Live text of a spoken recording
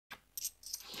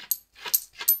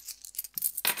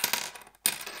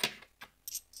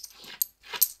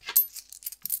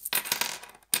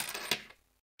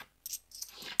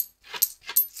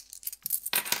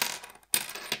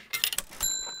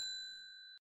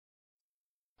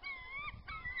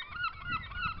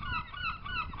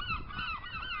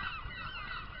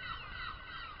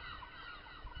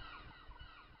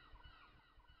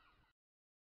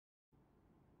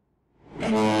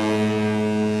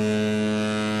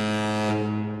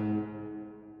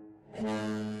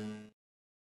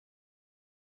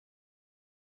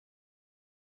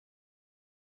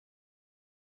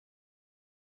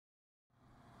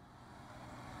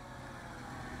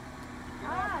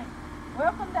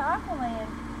Aqualand.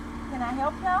 Can I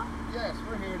help y'all? Yes,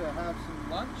 we're here to have some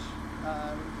lunch.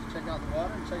 Just check out the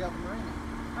water and check out the marina.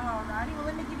 Alrighty, well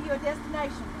let me give you a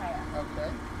destination pass.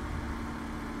 Okay.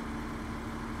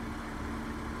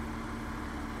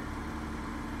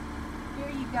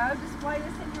 Here you go. Display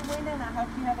this in your window and I hope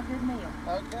you have a good meal.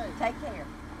 Okay. Take care.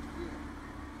 You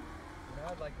know,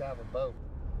 I'd like to have a boat.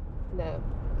 No,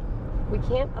 we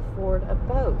can't afford a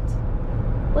boat.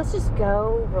 Let's just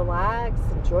go, relax,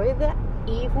 enjoy the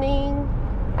evening,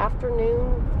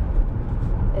 afternoon,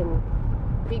 and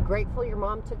be grateful your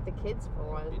mom took the kids for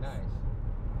once. It'd be nice.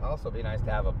 Also be nice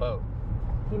to have a boat.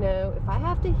 You know, if I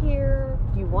have to hear,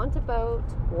 do you want a boat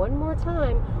one more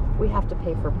time, we have to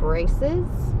pay for braces.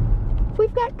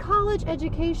 We've got college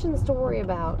educations to worry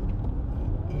about.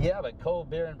 Yeah, but cold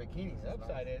beer and bikinis. The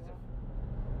upside is,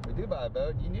 if we do buy a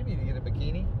boat, you do need to get a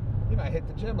bikini. You might hit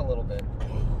the gym a little bit.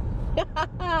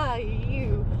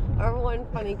 You are one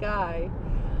funny guy.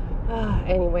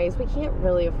 Anyways, we can't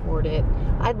really afford it.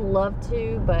 I'd love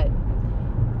to, but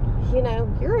you know,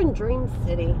 you're in Dream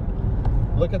City.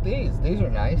 Look at these. These are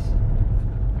nice.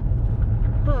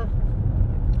 Huh.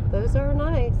 Those are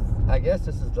nice. I guess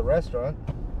this is the restaurant.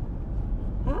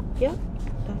 Ah, yep.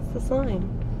 That's the sign.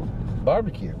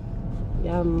 Barbecue.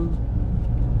 Yum.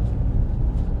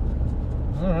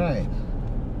 All right.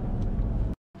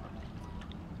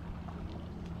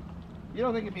 You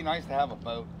don't think it'd be nice to have a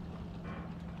boat?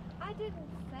 I didn't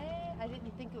say. I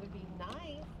didn't think it would be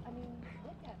nice. I mean,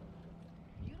 look at it.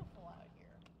 It's beautiful out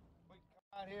here. We can come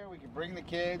out here, we can bring the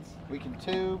kids, we can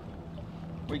tube,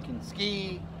 we can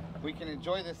ski, we can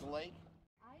enjoy this lake.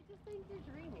 I just think you're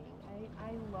dreaming.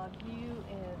 I love you,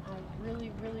 and I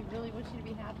really, really, really want you to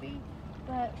be happy.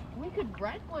 But we could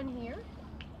rent one here.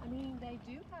 I mean, they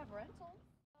do have rentals.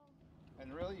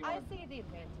 And really, you I want see the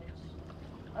advantage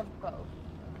of both.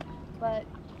 But,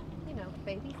 you know,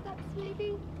 baby steps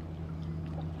maybe?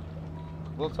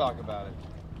 We'll talk about it.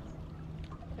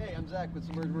 Hey, I'm Zach with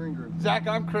Submerged Marine Group. Zach,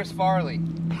 I'm Chris Farley.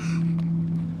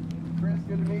 Chris,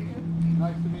 good to meet you.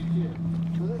 Nice to meet you.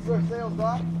 So this is our sales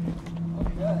dock.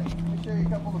 Okay, let me show you a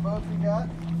couple of the boats we got.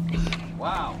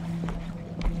 Wow.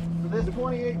 So this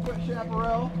 28-foot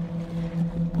chaparral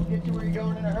will get you where you're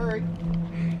going in a hurry.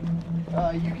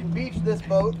 You can beach this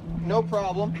boat, no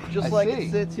problem, just like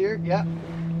it sits here. Yep.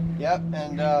 Yep,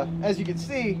 and as you can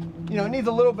see, you know, it needs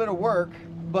a little bit of work,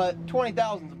 but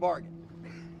 20,000 is a bargain.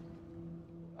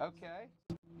 Okay.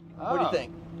 What do you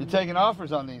think? You're taking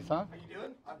offers on these, huh? How you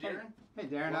doing? I'm Darren. Hey,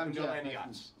 Darren, Welcome I'm to Jeff. Land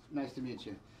Yachts. Nice to meet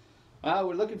you.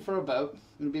 We're looking for a boat.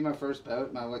 It'll be my first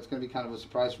boat. It's going to be kind of a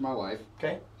surprise for my wife.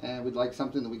 Okay. And we'd like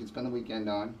something that we can spend the weekend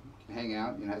on, can hang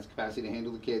out, you know, has capacity to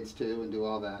handle the kids too and do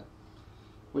all that.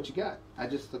 What you got? I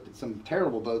just looked at some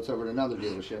terrible boats over at another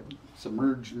dealership,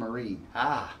 Submerged Marine.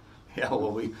 Ah, yeah,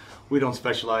 well, we don't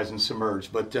specialize in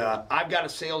submerged, but I've got a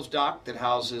sales dock that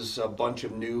houses a bunch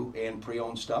of new and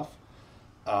pre-owned stuff.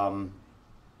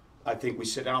 I think we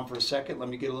sit down for a second, let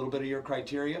me get a little bit of your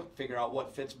criteria, figure out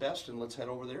what fits best, and let's head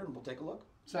over there and we'll take a look.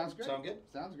 Sounds great. Sound good?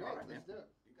 Sounds great. All right, Let's man. do it.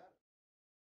 You got it.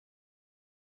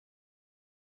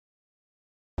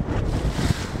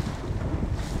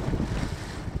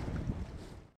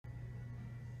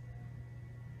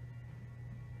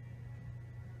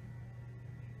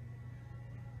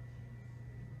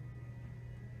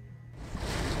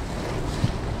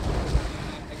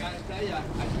 I gotta tell you,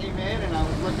 I came in and I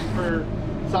was looking for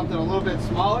something a little bit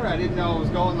smaller. I didn't know it was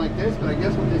going like this, but I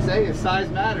guess what they say is size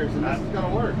matters, and this is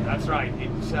gonna work. That's right.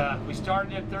 It's we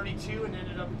started at 32 and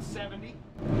ended up at 70.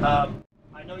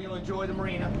 I know you'll enjoy the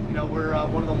marina. You know, we're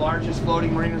one of the largest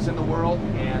floating marinas in the world,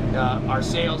 and our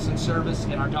sales and service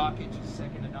and our dockage is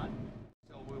second to none.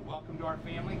 So we're welcome to our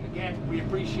family. Again, we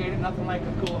appreciate it. Nothing like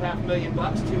a cool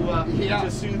 $500,000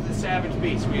 to soothe the savage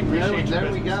beast. We appreciate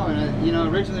There we go. And you know,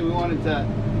 originally we wanted to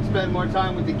spend more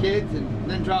time with the kids and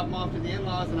then drop them off to the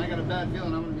in-laws, and I got a bad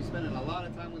feeling I'm going to be spending a lot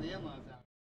of time with the in-laws out.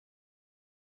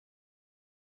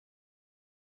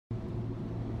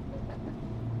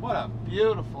 What a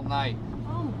beautiful night.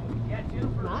 Oh,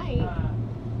 night.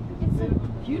 It's a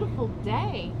beautiful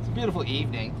day. It's a beautiful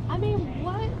evening. I mean,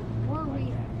 what were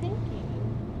we thinking?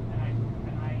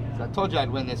 So I told you I'd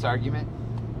win this argument.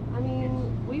 I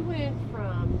mean, we went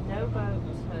from no boat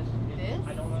to this.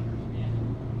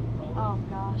 Oh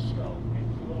gosh.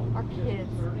 Our kids,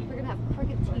 they're going to have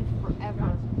crooked teeth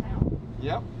forever.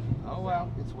 Yep. Oh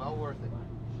well, it's well worth it.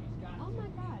 Oh my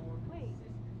God, wait.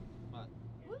 What?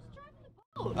 Who's driving the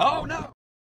boat? Oh no!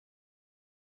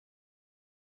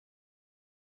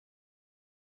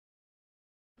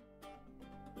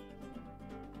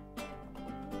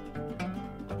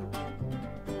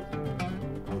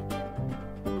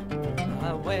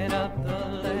 I went up the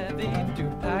levee to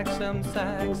pack pack some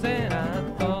sacks and I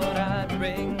thought I'd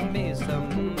bring me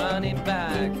some money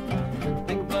back.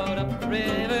 Big boat up the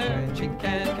river and she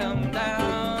can't come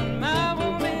down. My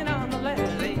woman on the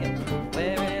levee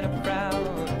wearing a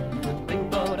frown. Big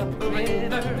boat up the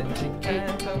river and she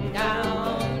can't come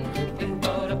down. Big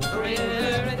boat up the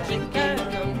river and she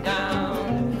can't come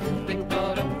down. Big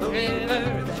boat up the river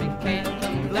and she can't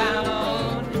come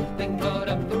down. Big boat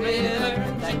up the river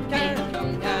and she can't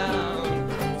come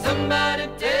down. Somebody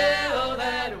tell